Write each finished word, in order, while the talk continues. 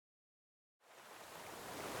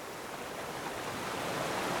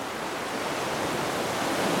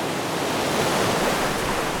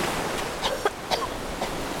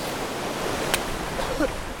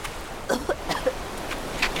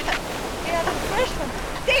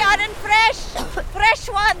Something fresh. Fresh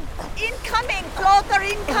one. Incoming. Floater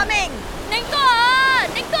incoming.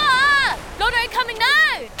 Loader incoming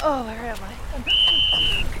now! Oh, where am I?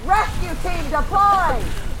 Rescue team deploy.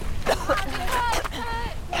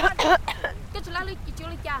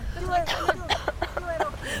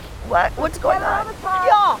 What? What's going on?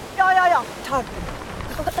 Yeah. Turn.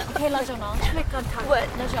 Okay, lo cho nó. What?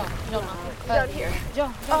 Lo cho nó. Down here.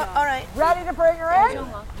 All right. Ready to bring her in?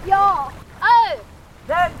 Yeah. Oh,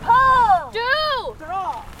 Then pull. do!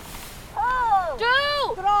 Draw. Pull.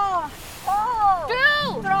 Do! Draw. Pull.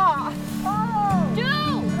 Do! Draw. Pull. Do!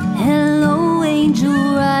 Hello,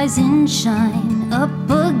 angel, rise and shine up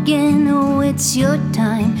again. Oh, it's your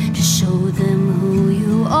time to show them who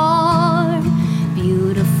you are.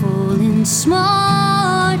 Beautiful and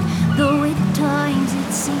smart, though at times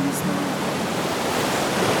it seems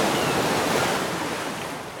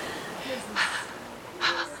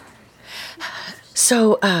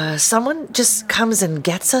So, someone just comes and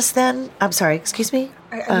gets us then? I'm sorry, excuse me?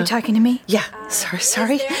 Are you talking to me? Yeah,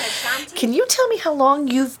 sorry. Can you tell me how long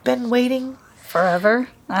you've been waiting? Forever?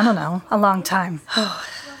 I don't know. A long time.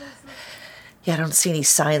 Yeah, I don't see any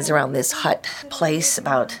signs around this hut place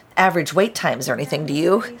about average wait times or anything, do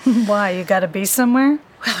you? Why? You gotta be somewhere?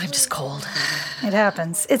 Well, I'm just cold. It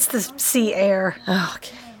happens. It's the sea air. Oh,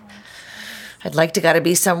 okay. I'd like to gotta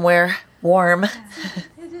be somewhere warm.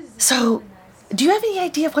 So, do you have any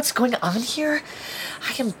idea of what's going on here?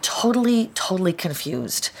 I am totally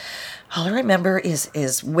confused. All I remember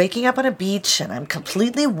is waking up on a beach and I'm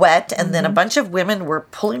completely wet, and then a bunch of women were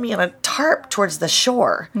pulling me on a tarp towards the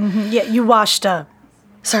shore. Yeah, you washed up.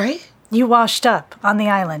 Sorry? You washed up on the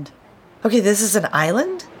island. Okay, this is an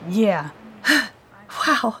island? Yeah.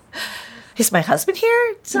 Wow. Is my husband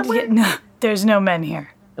here somewhere? No, there's no men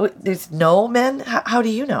here. There's no men? How do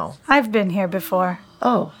you know? I've been here before.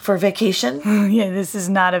 Oh, for vacation? Yeah, this is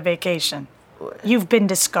not a vacation. You've been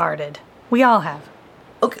discarded. We all have.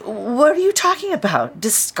 Okay, what are you talking about?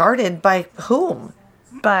 Discarded by whom?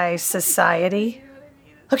 By society.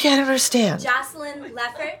 Okay, I don't understand. Jocelyn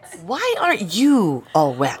Lefferts? Why aren't you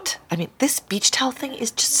all wet? I mean, this beach towel thing is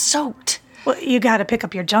just soaked. Well, you gotta pick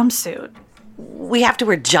up your jumpsuit. We have to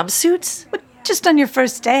wear jumpsuits? But just on your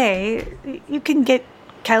first day, you can get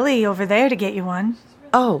Kelly over there to get you one.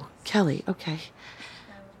 Oh, Kelly, okay.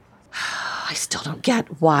 I still don't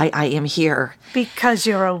get why I am here. Because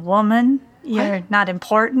you're a woman, you're not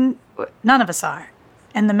important. None of us are.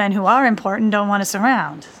 And the men who are important don't want us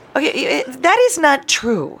around. Okay, that is not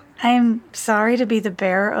true. I am sorry to be the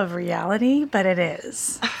bearer of reality, but it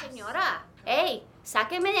is. Señora, hey,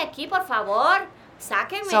 sáqueme de aquí, por favor.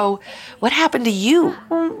 Sáqueme. So, what happened to you?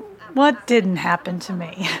 What didn't happen to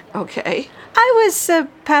me? Okay. I was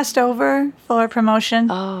passed over for promotion.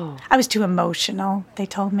 Oh. I was too emotional, they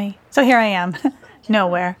told me. So here I am.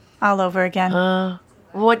 Nowhere. All over again.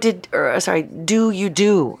 What do you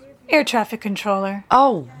do? Air traffic controller.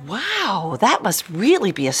 Oh, wow. That must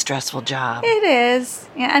really be a stressful job. It is.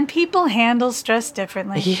 Yeah, and people handle stress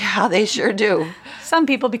differently. Yeah, they sure do. Some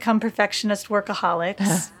people become perfectionist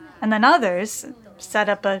workaholics. And then others set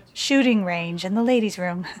up a shooting range in the ladies'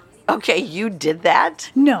 room. Okay, you did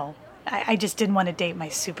that? No, I just didn't want to date my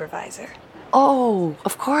supervisor. Oh,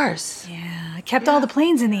 of course. Yeah, I kept all the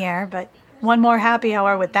planes in the air, but one more happy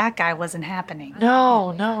hour with that guy wasn't happening.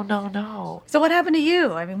 No. So what happened to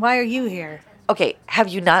you? I mean, why are you here? Okay, have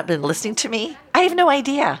you not been listening to me? I have no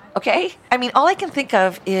idea, okay? I mean, all I can think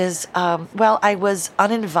of is, I was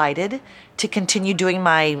uninvited to continue doing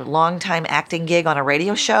my longtime acting gig on a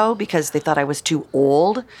radio show because they thought I was too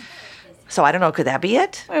old. So I don't know, could that be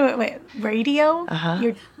it? Wait. Radio? Uh-huh.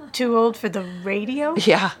 You're too old for the radio?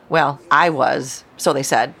 Yeah, well, I was, so they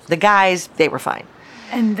said. The guys, they were fine.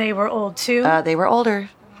 And they were old too? They were older.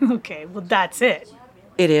 Okay, well, that's it.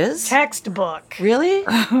 It is? Textbook. Really?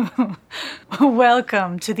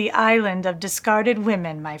 Welcome to the island of discarded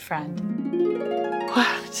women, my friend.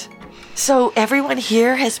 What? So everyone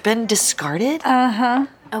here has been discarded? Uh-huh.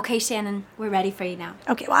 Okay, Shannon, we're ready for you now.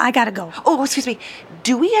 Okay, well, I gotta go. Oh, excuse me.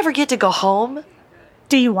 Do we ever get to go home?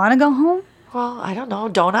 Do you want to go home? Well, I don't know.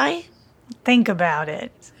 Don't I? Think about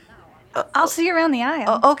it. I'll see you around the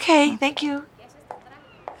aisle. Okay, thank you.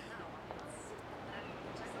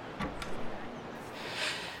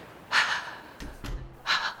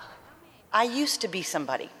 I used to be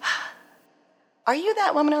somebody. Are you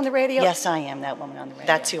that woman on the radio? Yes, I am that woman on the radio.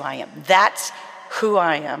 That's who I am. That's who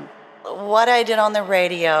I am. What I did on the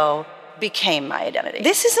radio became my identity.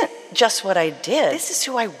 This isn't just what I did. This is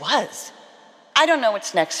who I was. I don't know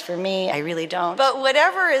what's next for me. I really don't. But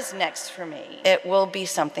whatever is next for me, it will be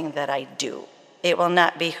something that I do. It will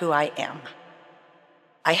not be who I am.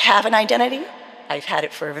 I have an identity, I've had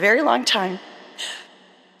it for a very long time.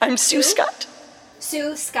 I'm Sue Scott.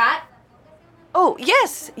 Sue Scott, Oh,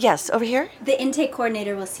 yes, over here. the intake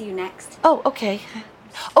coordinator will see you next. Oh, okay.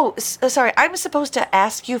 Oh, sorry, I'm supposed to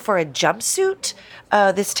ask you for a jumpsuit?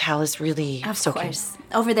 This towel is really Of soaking. course.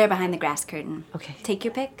 Over there behind the grass curtain. Okay. Take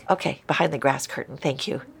your pick. Okay, behind the grass curtain. Thank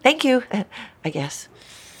you. Thank you, I guess.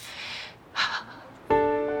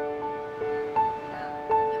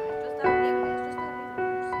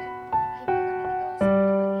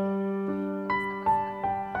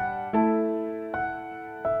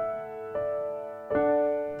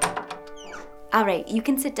 All right, you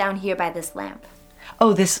can sit down here by this lamp.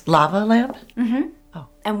 Oh, this lava lamp?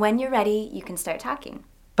 And when you're ready, you can start talking.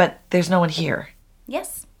 But there's no one here.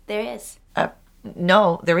 Yes, there is.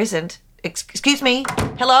 No, there isn't. Excuse me.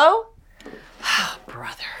 Hello?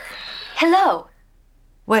 Brother. Hello.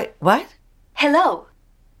 What? Hello.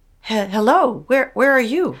 Hello? Where are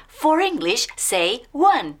you? For English, say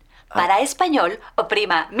 1. Para español,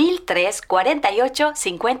 oprima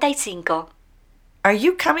 1348-55. Are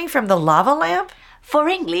you coming from the lava lamp? For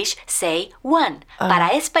English, say 1. Para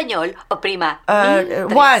español, oprima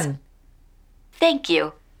 1. Thank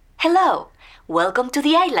you. Hello. Welcome to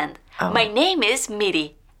the island. Oh. My name is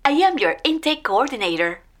Miri. I am your intake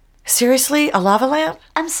coordinator. Seriously? A lava lamp?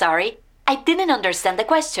 I'm sorry. I didn't understand the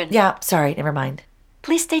question. Yeah, sorry, never mind.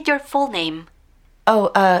 Please state your full name.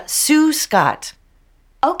 Oh, Sue Scott.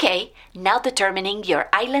 Okay, now determining your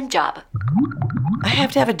island job. I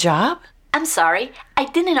have to have a job? I'm sorry. I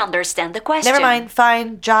didn't understand the question. Never mind,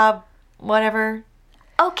 fine, job, whatever.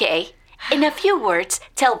 Okay. In a few words,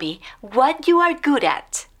 tell me what you are good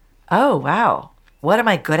at. Oh, wow. What am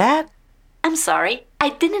I good at? I'm sorry. I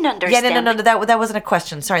didn't understand. Yeah, no, that wasn't a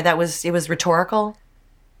question. Sorry, it was rhetorical.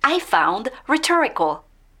 I found rhetorical,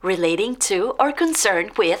 relating to or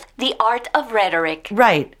concerned with the art of rhetoric.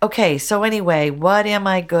 Right. Okay. So anyway, what am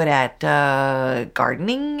I good at?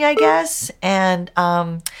 Gardening, I guess, and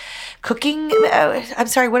cooking. I'm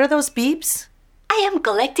sorry. What are those beeps? I am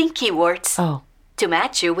collecting keywords Oh. to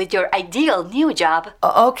match you with your ideal new job.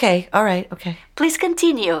 Okay. All right. Okay. Please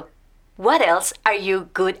continue. What else are you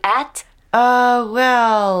good at?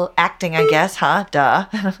 Well, acting, I guess, huh? Duh.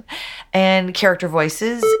 And character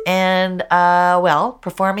voices, and well,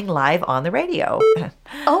 performing live on the radio.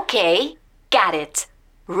 Okay, got it.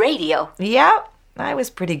 Radio. Yeah, I was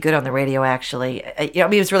pretty good on the radio, actually. It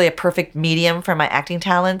was really a perfect medium for my acting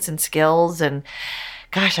talents and skills. And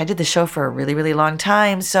gosh, I did the show for a really, really long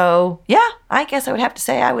time. So yeah, I guess I would have to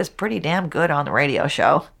say I was pretty damn good on the radio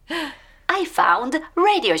show. I found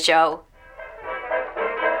radio show.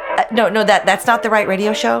 No, that's not the right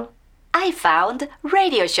radio show. I found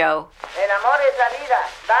radio show.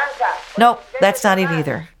 No, that's not it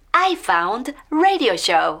either. I found radio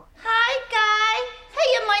show. Hi, guys. Hey,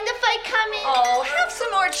 you mind if I come in? Oh, have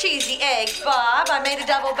some more cheesy eggs, Bob. I made a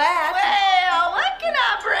double batch. Well, what can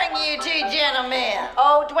I bring you two gentlemen?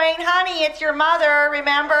 Oh, Dwayne, honey, it's your mother,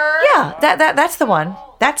 remember? Yeah, that's the one.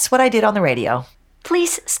 That's what I did on the radio.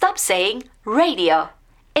 Please stop saying radio.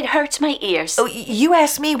 It hurts my ears. Oh, you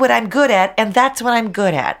asked me what I'm good at, and that's what I'm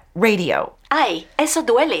good at. Radio. Ay, eso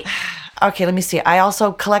duele. Okay, let me see. I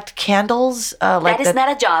also collect candles. That is not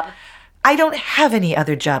a job. I don't have any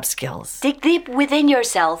other job skills. Dig deep within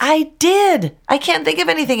yourself. I did. I can't think of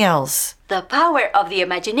anything else. The power of the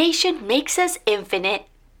imagination makes us infinite.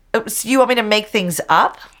 So you want me to make things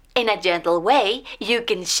up? In a gentle way, you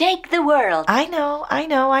can shake the world. I know.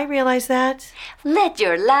 I realize that. Let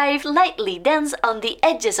your life lightly dance on the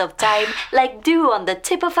edges of time like dew on the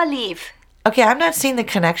tip of a leaf. Okay, I'm not seeing the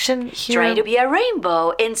connection here. Try to be a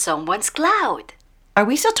rainbow in someone's cloud. Are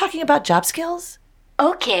we still talking about job skills?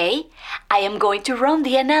 Okay, I am going to run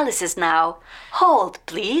the analysis now. Hold,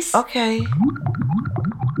 please. Okay.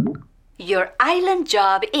 Your island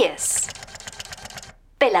job is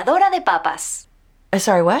peladora de papas.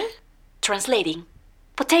 Sorry, what? Translating.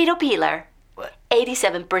 Potato peeler.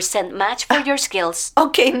 87% match for your skills.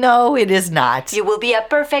 Okay, no, it is not. You will be a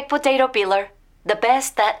perfect potato peeler. The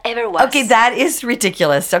best that ever was. Okay, that is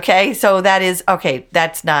ridiculous, okay? So that is, okay,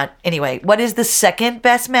 that's not, anyway. What is the second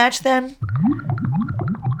best match then?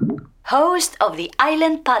 Host of the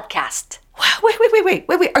Island Podcast.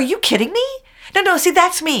 Wait, are you kidding me? No, see,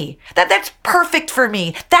 that's me. That's perfect for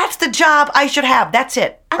me. That's the job I should have. That's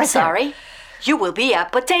it. I'm right sorry. there. You will be a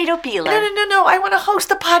potato peeler. No, I want to host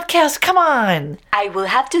the podcast. Come on. I will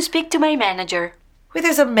have to speak to my manager. Wait,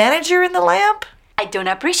 there's a manager in the lamp? I don't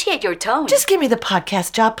appreciate your tone. Just give me the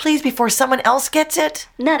podcast job, please, before someone else gets it.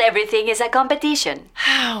 Not everything is a competition.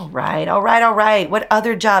 All right. What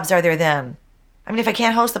other jobs are there then? I mean, if I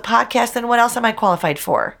can't host the podcast, then what else am I qualified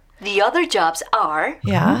for? The other jobs are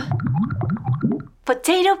Yeah?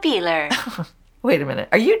 potato peeler. Wait a minute.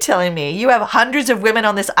 Are you telling me you have hundreds of women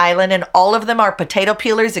on this island and all of them are potato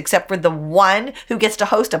peelers except for the one who gets to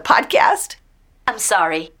host a podcast? I'm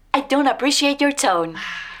sorry. I don't appreciate your tone.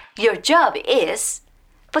 Your job is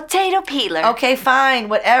potato peeler. Okay, fine.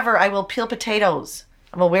 Whatever. I will peel potatoes.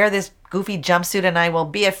 I will wear this goofy jumpsuit and I will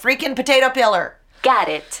be a freaking potato peeler. Got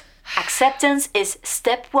it. Acceptance is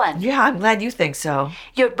step 1. Yeah, I'm glad you think so.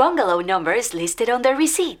 Your bungalow number is listed on the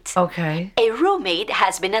receipt. Okay. A roommate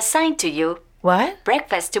has been assigned to you. What?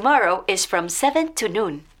 Breakfast tomorrow is from 7 to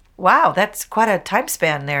noon. Wow, that's quite a time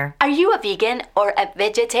span there. Are you a vegan or a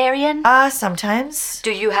vegetarian? Sometimes.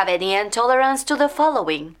 Do you have any intolerance to the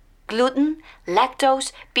following? Gluten,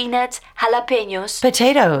 lactose, peanuts, jalapenos.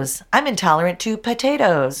 Potatoes. I'm intolerant to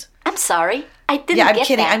potatoes. I'm sorry. I didn't Yeah, I'm get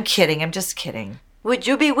kidding. that. I'm kidding. I'm just kidding. Would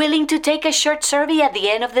you be willing to take a short survey at the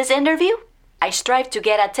end of this interview? I strive to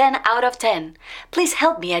get a 10 out of 10. Please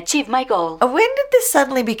help me achieve my goal. When did this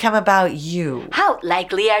suddenly become about you? How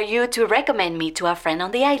likely are you to recommend me to a friend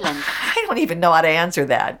on the island? I don't even know how to answer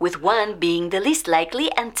that. With 1 being the least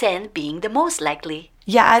likely and 10 being the most likely.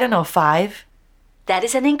 Yeah, I don't know. 5? That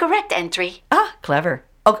is an incorrect entry. Clever.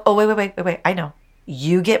 Oh, wait. I know.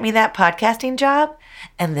 You get me that podcasting job,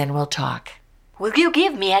 and then we'll talk. Will you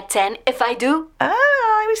give me a 10 if I do?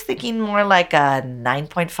 I was thinking more like a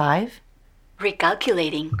 9.5.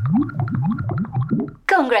 Recalculating.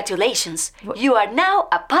 Congratulations. You are now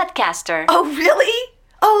a podcaster. Oh, really?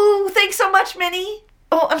 Oh, thanks so much, Minnie.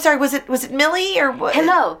 Oh, I'm sorry. Was it Millie or what?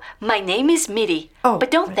 Hello, my name is Mitty. Oh,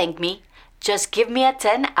 but don't thank me. Just give me a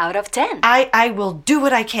 10 out of 10. I will do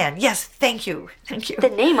what I can. Yes, thank you. Thank you. The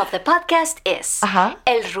name of the podcast is Uh-huh.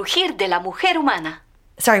 El Rugir de la Mujer Humana.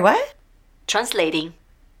 Sorry, what? Translating,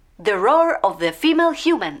 The Roar of the Female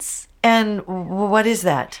Humans. And what is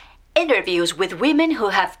that? Interviews with women who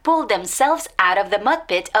have pulled themselves out of the mud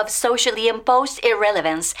pit of socially imposed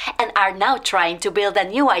irrelevance and are now trying to build a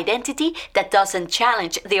new identity that doesn't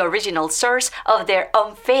challenge the original source of their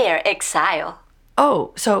unfair exile.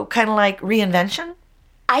 Oh, so kind of like reinvention?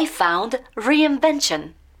 I found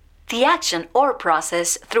reinvention, the action or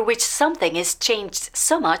process through which something is changed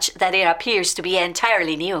so much that it appears to be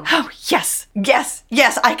entirely new. Oh, yes,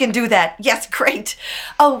 I can do that. Yes, great.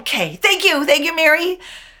 Okay, thank you, Mary.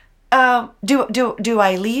 Do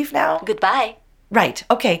I leave now? Goodbye. Right,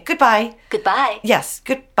 okay, goodbye. Goodbye. Yes,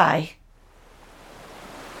 goodbye.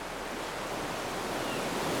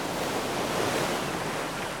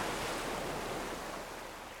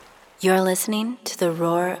 You're listening to the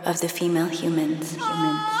roar of the female humans.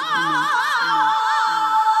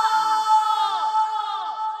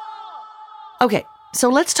 Okay, so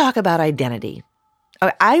let's talk about identity.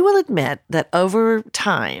 I will admit that over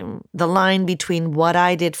time, the line between what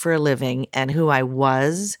I did for a living and who I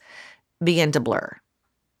was began to blur.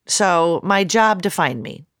 So my job defined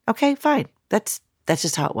me. Okay, fine. That's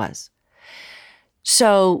just how it was.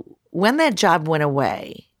 So when that job went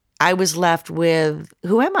away, I was left with,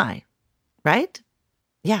 who am I? Right?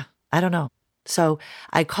 Yeah, I don't know. So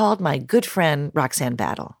I called my good friend Roxanne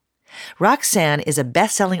Battle. Roxanne is a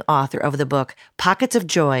best-selling author of the book Pockets of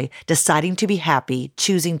Joy, Deciding to be Happy,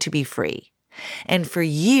 Choosing to be Free. And for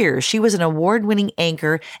years, she was an award-winning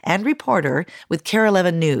anchor and reporter with KARE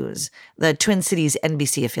 11 News, the Twin Cities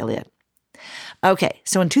NBC affiliate. Okay,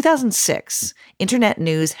 so in 2006, internet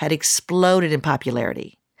news had exploded in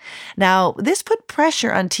popularity. Now, this put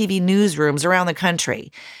pressure on TV newsrooms around the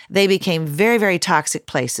country. They became very, very toxic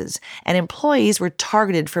places, and employees were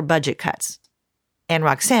targeted for budget cuts. And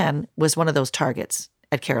Roxanne was one of those targets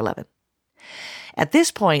at KARE 11. At this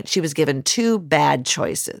point, she was given 2 bad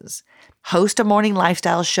choices: host a morning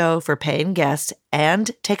lifestyle show for paying guests and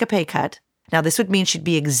take a pay cut. Now, this would mean she'd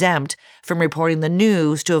be exempt from reporting the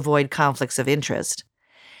news to avoid conflicts of interest.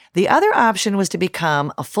 The other option was to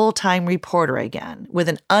become a full-time reporter again with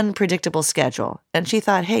an unpredictable schedule. And she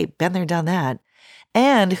thought, hey, been there, done that.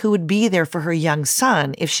 And who would be there for her young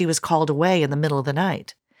son if she was called away in the middle of the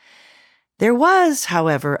night? There was,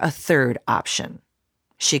 however, a third option.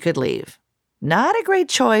 She could leave. Not a great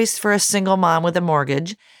choice for a single mom with a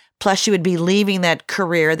mortgage. Plus, she would be leaving that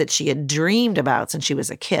career that she had dreamed about since she was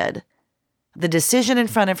a kid. The decision in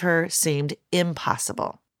front of her seemed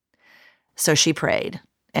impossible. So she prayed,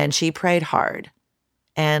 and she prayed hard.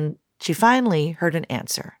 And she finally heard an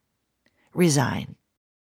answer. Resign.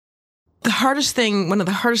 One of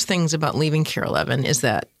the hardest things about leaving KARE 11 is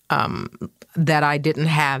that I didn't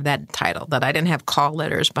have that title, that I didn't have call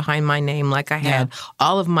letters behind my name like I had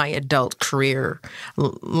all of my adult career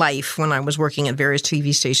life when I was working at various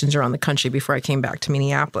TV stations around the country before I came back to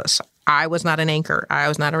Minneapolis. I was not an anchor. I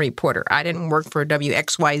was not a reporter. I didn't work for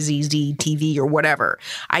WXYZ TV or whatever.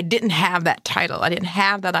 I didn't have that title. I didn't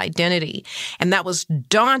have that identity. And that was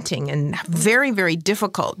daunting and very, very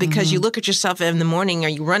difficult because you look at yourself in the morning or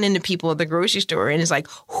you run into people at the grocery store and it's like,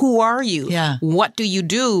 who are you? Yeah. What do you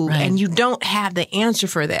do? Right. And you don't have the answer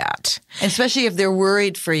for that. Especially if they're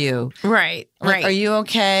worried for you. Right. Like, right. are you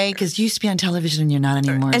okay? Because you used to be on television and you're not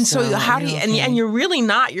anymore. And so how do you, okay? and you're really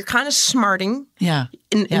not, you're kind of smarting. Yeah.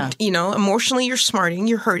 And, you know, emotionally you're smarting,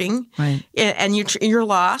 you're hurting. Right. And you're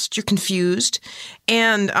lost, you're confused.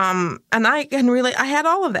 And I had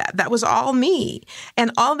all of that. That was all me.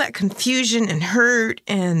 And all that confusion and hurt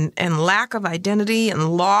and lack of identity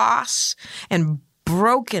and loss and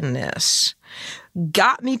brokenness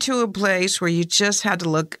got me to a place where you just had to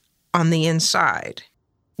look on the inside.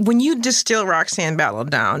 When you distill Roxanne Battle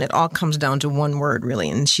down, it all comes down to one word, really,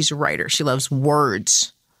 and she's a writer. She loves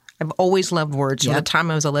words. I've always loved words. From the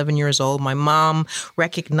time I was 11 years old, my mom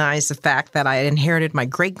recognized the fact that I had inherited my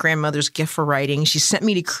great-grandmother's gift for writing. She sent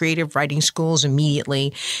me to creative writing schools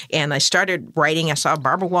immediately, and I started writing. I saw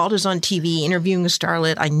Barbara Walters on TV interviewing a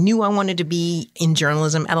starlet. I knew I wanted to be in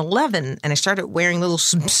journalism at 11, and I started wearing little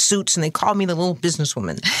suits, and they called me the little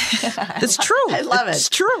businesswoman. It's true. I love it. It's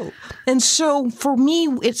true. And so for me,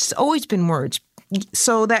 it's always been words.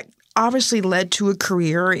 So that obviously led to a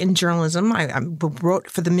career in journalism. I wrote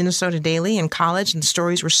for the Minnesota Daily in college, and the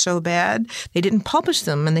stories were so bad, they didn't publish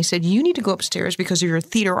them. And they said, you need to go upstairs because of your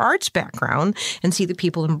theater arts background and see the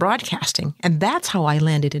people in broadcasting. And that's how I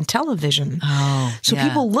landed in television. Oh, so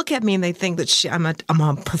people look at me and they think that I'm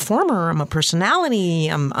a performer, I'm a personality,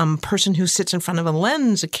 I'm a person who sits in front of a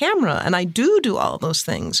lens, a camera, and I do all of those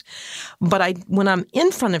things. But when I'm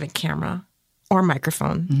in front of a camera or a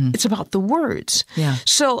microphone, it's about the words. Yeah.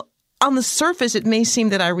 So on the surface, it may seem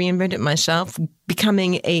that I reinvented myself,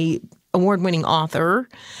 becoming a award-winning author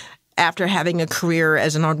after having a career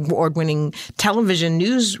as an award-winning television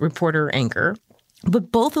news reporter anchor.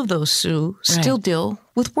 But both of those, Sue, still deal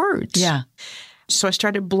with words. Yeah. So I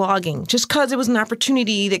started blogging just because it was an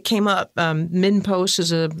opportunity that came up. MidPost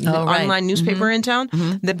is an online newspaper in town.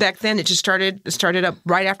 That back then it just started up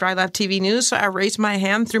right after I left TV News. So I raised my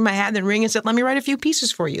hand, threw my hat in the ring, and said, "Let me write a few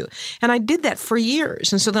pieces for you." And I did that for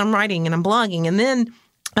years. And so then I'm writing and I'm blogging, and then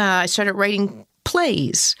I started writing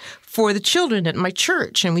plays for the children at my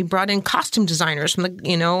church, and we brought in costume designers from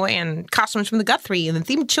and costumes from the Guthrie and the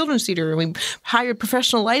Theme Children's Theater, and we hired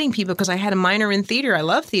professional lighting people because I had a minor in theater. I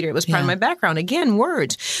love theater. It was part of my background. Again,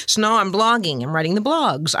 words. So now I'm blogging. I'm writing the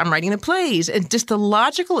blogs. I'm writing the plays. And just the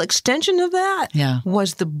logical extension of that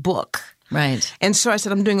was the book. Right. And so I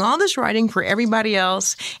said, I'm doing all this writing for everybody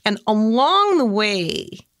else, and along the way,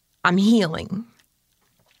 I'm healing.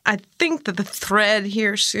 I think that the thread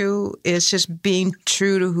here, Sue, is just being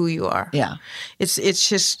true to who you are. Yeah.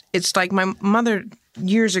 It's like my mother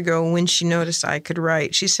years ago when she noticed I could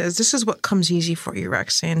write, she says, this is what comes easy for you,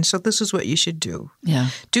 Roxanne. So this is what you should do. Yeah.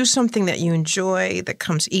 Do something that you enjoy, that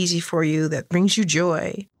comes easy for you, that brings you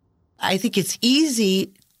joy. I think it's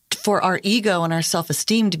easy for our ego and our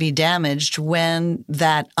self-esteem to be damaged when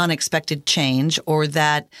that unexpected change or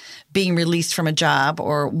that being released from a job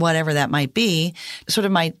or whatever that might be, sort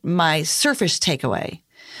of my surface takeaway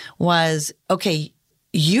was, okay,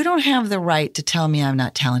 you don't have the right to tell me I'm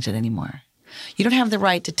not talented anymore. You don't have the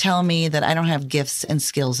right to tell me that I don't have gifts and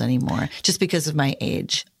skills anymore just because of my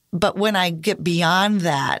age. But when I get beyond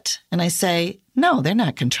that and I say, no, they're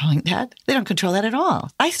not controlling that. They don't control that at all.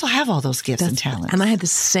 I still have all those gifts and talents. And I had the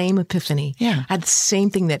same epiphany. Yeah. I had the same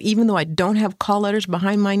thing that even though I don't have call letters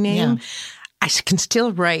behind my name, I can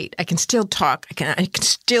still write. I can still talk. I can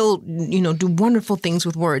still, do wonderful things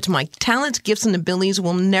with words. My talents, gifts, and abilities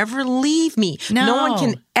will never leave me. No one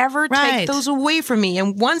can ever take those away from me.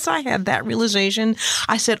 And once I had that realization,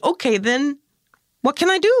 I said, okay, then what can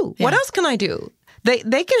I do? Yeah. What else can I do? They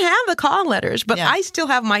can have the call letters, but I still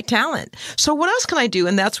have my talent. So what else can I do?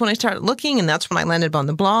 And that's when I started looking, and that's when I landed on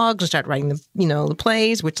the blogs and started writing the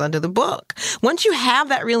plays, which led to the book. Once you have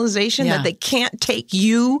that realization that they can't take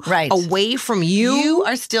you away from you. You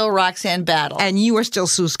are still Roxanne Battle. And you are still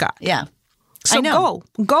Sue Scott. Yeah. So I know.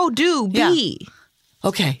 Go do, be. Yeah.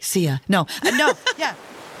 Okay, see ya. No. Yeah.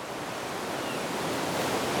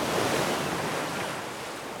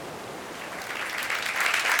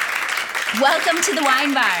 Welcome to the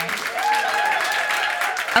Wine Bar.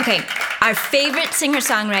 Okay, our favorite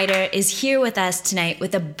singer-songwriter is here with us tonight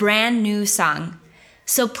with a brand new song.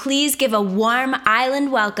 So please give a warm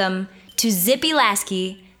island welcome to Zippy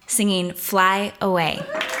Lasky singing Fly Away.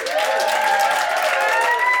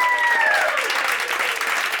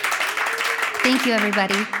 Thank you,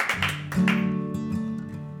 everybody.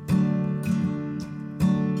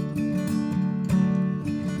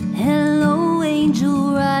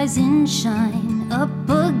 angel, rise and shine up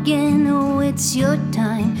again. Oh, it's your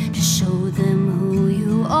time to show them who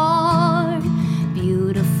you are.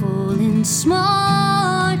 Beautiful and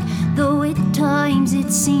smart, though at times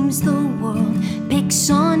it seems the world picks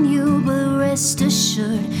on you, but rest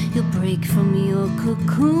assured you'll break from your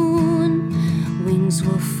cocoon. Wings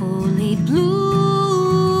will fully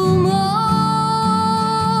bloom. Oh,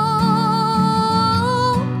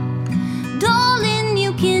 darling,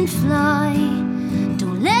 you can fly.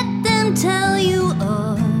 Don't let them tell you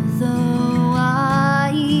otherwise.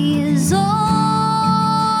 Oh,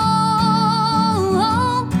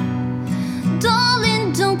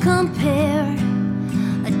 darling, don't compare.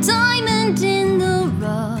 A diamond in the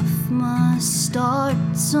rough must start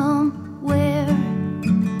somewhere.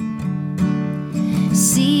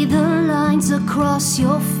 See the lines across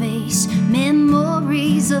your face,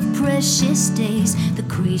 memories of precious days, the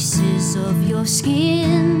creases of your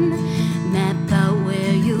skin. Map out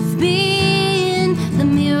where you've been. The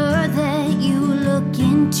mirror that you look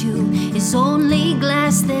into is only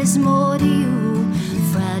glass, there's more to you.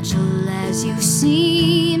 Fragile as you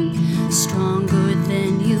seem, stronger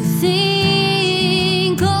than you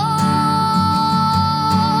think. Oh,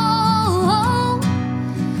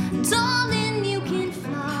 darling, you can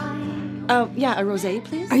fly. Yeah, a rosé,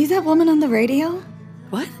 please. Are you that woman on the radio?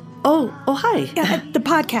 What? Oh, hi. Yeah, the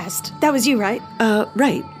podcast. That was you, right?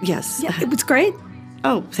 Right, yes. Yeah, it was great.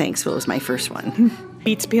 Oh, thanks. Well, it was my first one.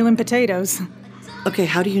 Beats peeling potatoes. Okay,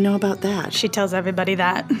 how do you know about that? She tells everybody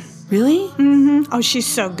that. Really? Mm-hmm. Oh, she's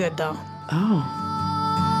so good, though. Oh.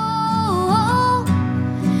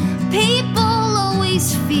 People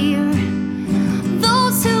always fear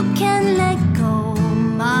those who can let go,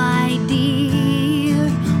 my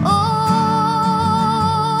dear.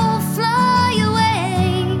 Oh, fly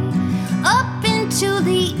away up into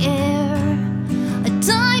the air. A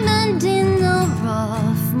diamond in the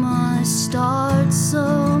rough must start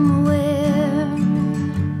somewhere.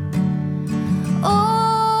 Oh,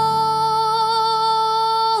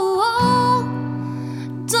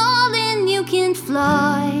 darling, you can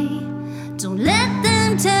fly. Don't let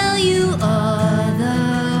them tell you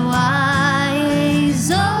otherwise.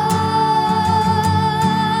 Oh,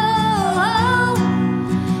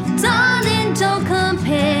 darling, don't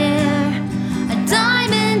compare. A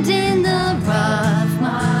diamond in the rough.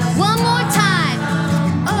 One more time.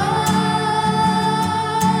 Oh,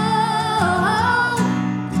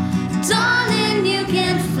 darling, you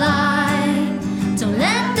can fly. Don't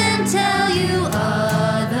let them tell you otherwise.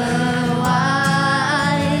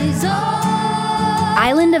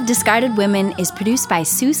 Island of Discarded Women is produced by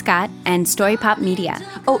Sue Scott and Story Pop Media.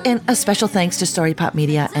 Oh, and a special thanks to Story Pop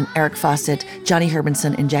Media and Eric Fawcett, Johnny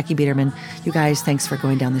Hermanson, and Jackie Biederman. You guys, thanks for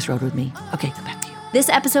going down this road with me. Okay, go back to you. This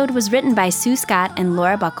episode was written by Sue Scott and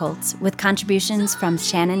Laura Buchholz, with contributions from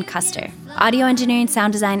Shannon Custer. Audio engineering,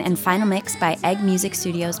 sound design, and final mix by Egg Music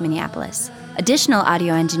Studios, Minneapolis. Additional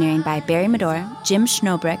audio engineering by Barry Medora, Jim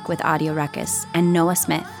Schnobrick with Audio Ruckus, and Noah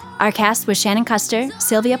Smith. Our cast was Shannon Custer,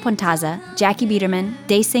 Sylvia Pontaza, Jackie Biederman,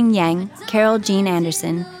 Dae-Sing Yang, Carol Jean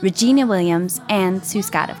Anderson, Regina Williams, and Sue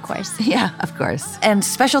Scott, of course. Yeah, of course. And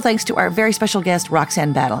special thanks to our very special guest,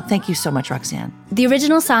 Roxanne Battle. Thank you so much, Roxanne. The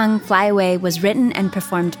original song, Fly Away, was written and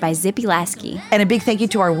performed by Zippy Lasky. And a big thank you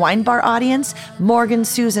to our wine bar audience, Morgan,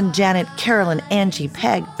 Susan, Janet, Carolyn, Angie,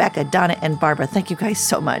 Peg, Becca, Donna, and Barbara. Thank you guys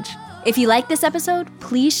so much. If you like this episode,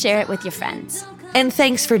 please share it with your friends. And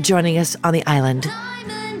thanks for joining us on the island.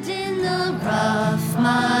 The rough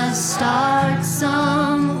must start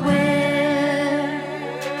somewhere.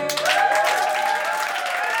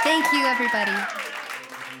 Thank you, everybody.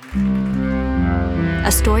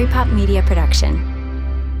 A Story Pop Media production.